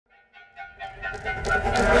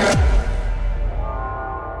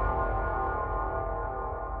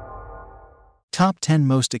Top 10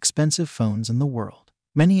 Most Expensive Phones in the World.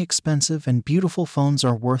 Many expensive and beautiful phones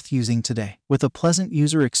are worth using today, with a pleasant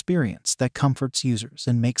user experience that comforts users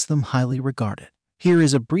and makes them highly regarded. Here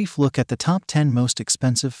is a brief look at the top 10 most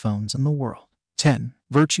expensive phones in the world. 10.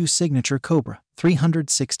 Virtu Signature Cobra,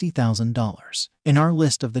 $360,000. In our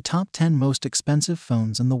list of the top 10 most expensive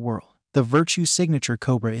phones in the world, the Virtu Signature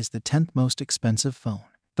Cobra is the 10th most expensive phone.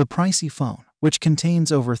 The pricey phone, which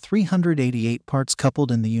contains over 388 parts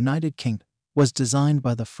coupled in the United Kingdom, was designed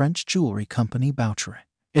by the French jewelry company Boucheron.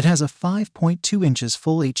 It has a 5.2 inches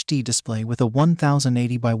Full HD display with a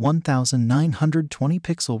 1080 by 1920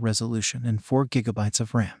 pixel resolution and 4 GB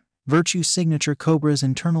of RAM. Virtu Signature Cobra's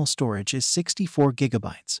internal storage is 64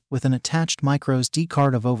 GB, with an attached microSD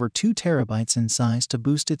card of over 2 TB in size to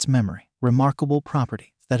boost its memory, remarkable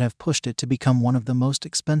properties that have pushed it to become one of the most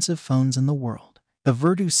expensive phones in the world. The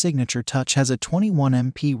Virtu Signature Touch has a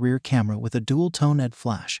 21MP rear camera with a dual-tone LED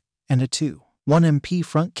flash, and a 1MP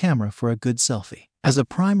front camera for a good selfie. As a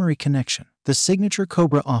primary connection, the Signature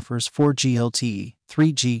Cobra offers 4G LTE,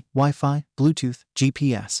 3G, Wi-Fi, Bluetooth,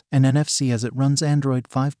 GPS, and NFC as it runs Android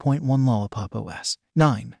 5.1 Lollipop OS.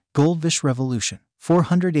 9. Goldfish Revolution,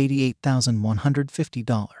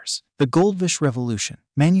 $488,150. The Goldfish Revolution,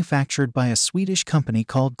 manufactured by a Swedish company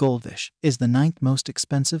called Goldfish, is the 9th most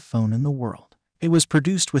expensive phone in the world. It was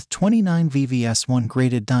produced with 29 VVS1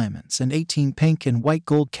 graded diamonds and 18 pink and white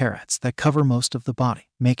gold carats that cover most of the body,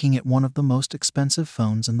 making it one of the most expensive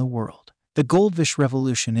phones in the world. The Goldfish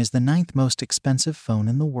Revolution is the 9th most expensive phone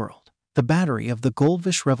in the world. The battery of the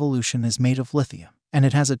Goldfish Revolution is made of lithium, and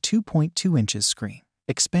it has a 2.2 inches screen.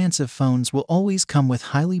 Expansive phones will always come with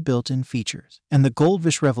highly built-in features, and the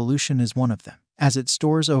Goldfish Revolution is one of them, as it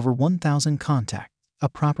stores over 1,000 contacts, a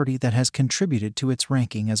property that has contributed to its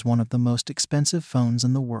ranking as one of the most expensive phones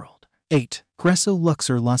in the world. 8. Gresso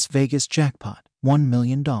Luxor Las Vegas Jackpot, $1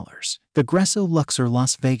 million. The Gresso Luxor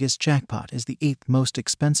Las Vegas Jackpot is the 8th most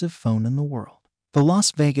expensive phone in the world. The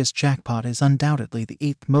Las Vegas Jackpot is undoubtedly the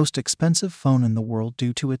 8th most expensive phone in the world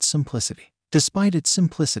due to its simplicity. Despite its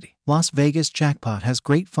simplicity, Las Vegas Jackpot has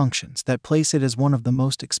great functions that place it as one of the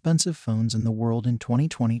most expensive phones in the world in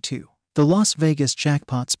 2022. The Las Vegas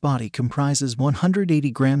Jackpot's body comprises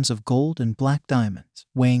 180 grams of gold and black diamonds,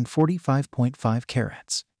 weighing 45.5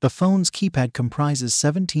 carats. The phone's keypad comprises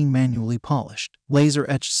 17 manually polished,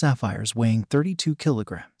 laser-etched sapphires weighing 32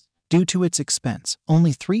 kilograms. Due to its expense,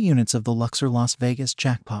 only 3 units of the Luxor Las Vegas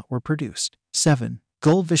Jackpot were produced. 7.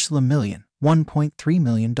 Goldfish Le Million, $1.3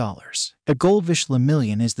 million. The Goldfish Le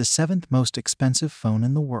Million is the 7th most expensive phone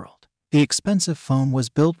in the world. The expensive phone was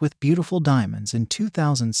built with beautiful diamonds in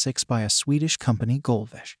 2006 by a Swedish company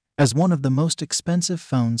Goldfish. As one of the most expensive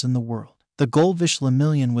phones in the world, the Goldfish Le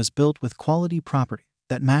Million was built with quality properties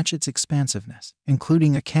that match its expansiveness,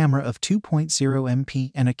 including a camera of 2.0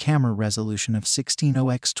 MP and a camera resolution of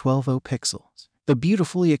 16:0 x 12:0 pixels. The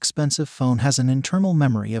beautifully expensive phone has an internal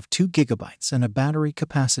memory of 2 GB and a battery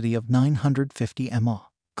capacity of 950 mAh.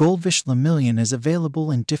 Goldfish Le Million is available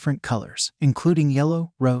in different colors, including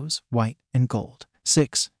yellow, rose, white, and gold.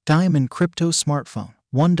 6. Diamond Crypto Smartphone,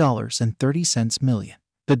 $1.30 million.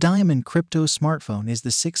 The Diamond Crypto Smartphone is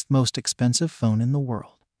the 6th most expensive phone in the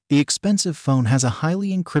world. The expensive phone has a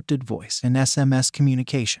highly encrypted voice and SMS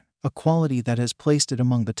communication, a quality that has placed it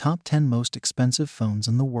among the top 10 most expensive phones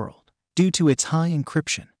in the world. Due to its high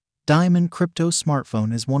encryption, Diamond Crypto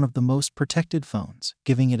Smartphone is one of the most protected phones,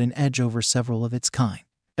 giving it an edge over several of its kind.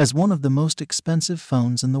 As one of the most expensive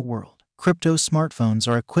phones in the world, Crypto smartphones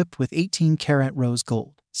are equipped with 18-karat rose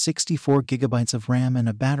gold, 64 GB of RAM and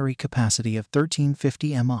a battery capacity of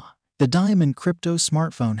 1350 mAh. The Diamond Crypto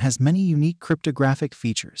smartphone has many unique cryptographic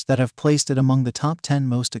features that have placed it among the top 10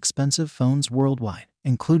 most expensive phones worldwide,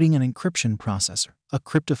 including an encryption processor, a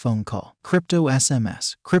cryptophone call, crypto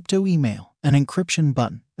SMS, crypto email, an encryption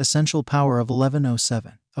button, essential power of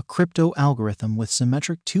 1107, a crypto algorithm with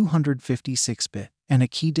symmetric 256-bit, and a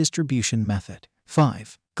key distribution method.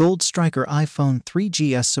 5. Gold Striker iPhone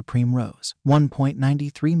 3GS Supreme Rose,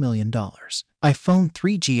 $1.93 million. iPhone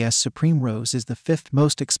 3GS Supreme Rose is the 5th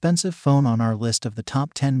most expensive phone on our list of the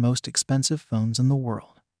top 10 most expensive phones in the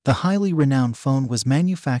world. The highly renowned phone was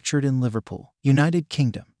manufactured in Liverpool, United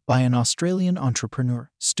Kingdom, by an Australian entrepreneur,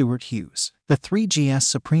 Stuart Hughes. The 3GS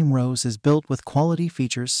Supreme Rose is built with quality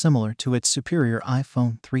features similar to its superior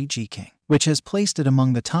iPhone 3G King, which has placed it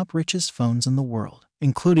among the top richest phones in the world,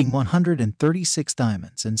 including 136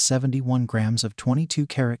 diamonds and 71 grams of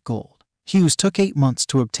 22-karat gold. Hughes took 8 months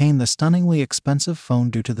to obtain the stunningly expensive phone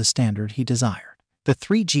due to the standard he desired. The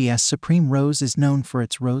 3GS Supreme Rose is known for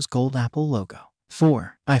its rose gold Apple logo.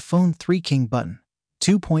 4. iPhone 3 King Button,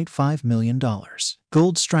 $2.5 million.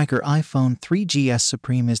 Gold Striker iPhone 3GS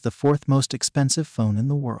Supreme is the fourth most expensive phone in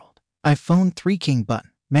the world. iPhone 3 King Button,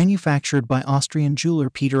 manufactured by Austrian jeweler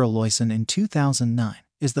Peter Aloysen in 2009,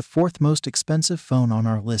 is the fourth most expensive phone on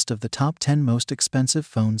our list of the top 10 most expensive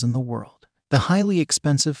phones in the world. The highly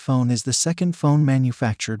expensive phone is the second phone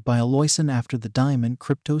manufactured by Aloysen after the Diamond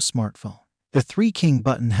Crypto smartphone. The 3 King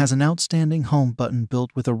Button has an outstanding home button built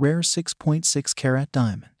with a rare 6.6 carat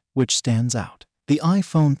diamond, which stands out. The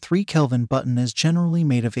iPhone 3 Kelvin button is generally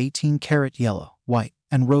made of 18 karat yellow, white,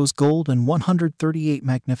 and rose gold and 138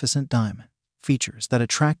 magnificent diamond, features that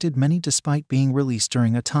attracted many despite being released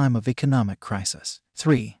during a time of economic crisis.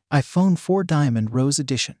 3. iPhone 4 Diamond Rose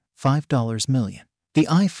Edition, $5 million. The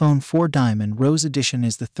iPhone 4 Diamond Rose Edition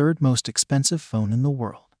is the third most expensive phone in the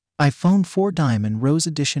world. iPhone 4 Diamond Rose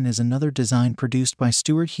Edition is another design produced by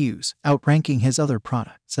Stuart Hughes, outranking his other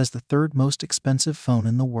products as the third most expensive phone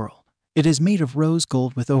in the world. It is made of rose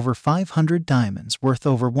gold with over 500 diamonds worth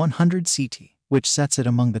over 100 CT, which sets it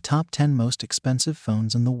among the top 10 most expensive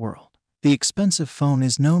phones in the world. The expensive phone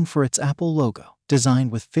is known for its Apple logo,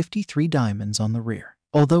 designed with 53 diamonds on the rear.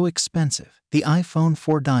 Although expensive, the iPhone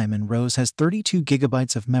 4 Diamond Rose has 32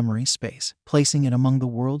 GB of memory space, placing it among the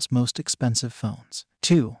world's most expensive phones.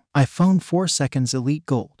 2. iPhone 4 Seconds Elite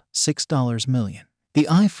Gold, $6 million. The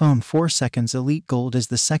iPhone 4 Seconds Elite Gold is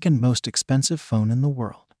the second most expensive phone in the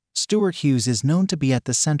world. Stuart Hughes is known to be at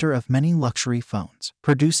the center of many luxury phones,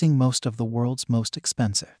 producing most of the world's most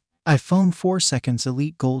expensive. iPhone 4 Seconds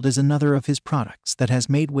Elite Gold is another of his products that has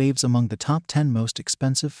made waves among the top 10 most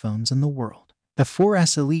expensive phones in the world. The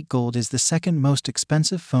 4S Elite Gold is the second most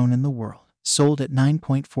expensive phone in the world, sold at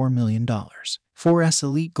 $9.4 million. 4S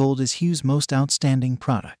Elite Gold is Hughes' most outstanding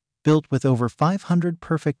product, built with over 500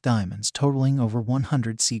 perfect diamonds totaling over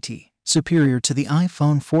 100 CT. Superior to the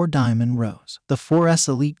iPhone 4 Diamond Rose, the 4S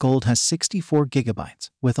Elite Gold has 64 GB,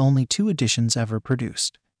 with only 2 editions ever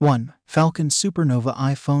produced. 1. Falcon Supernova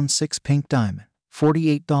iPhone 6 Pink Diamond,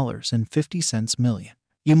 $48.50 million.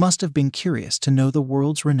 You must have been curious to know the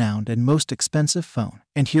world's renowned and most expensive phone,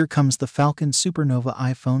 and here comes the Falcon Supernova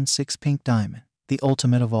iPhone 6 Pink Diamond, the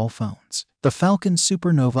ultimate of all phones. The Falcon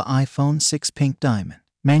Supernova iPhone 6 Pink Diamond,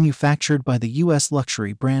 manufactured by the US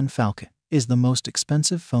luxury brand Falcon, is the most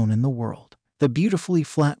expensive phone in the world. The beautifully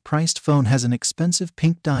flat-priced phone has an expensive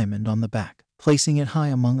pink diamond on the back, placing it high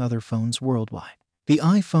among other phones worldwide. The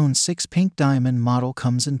iPhone 6 Pink Diamond model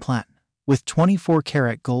comes in platinum, with 24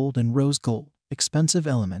 karat gold and rose gold, expensive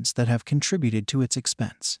elements that have contributed to its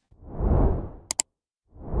expense.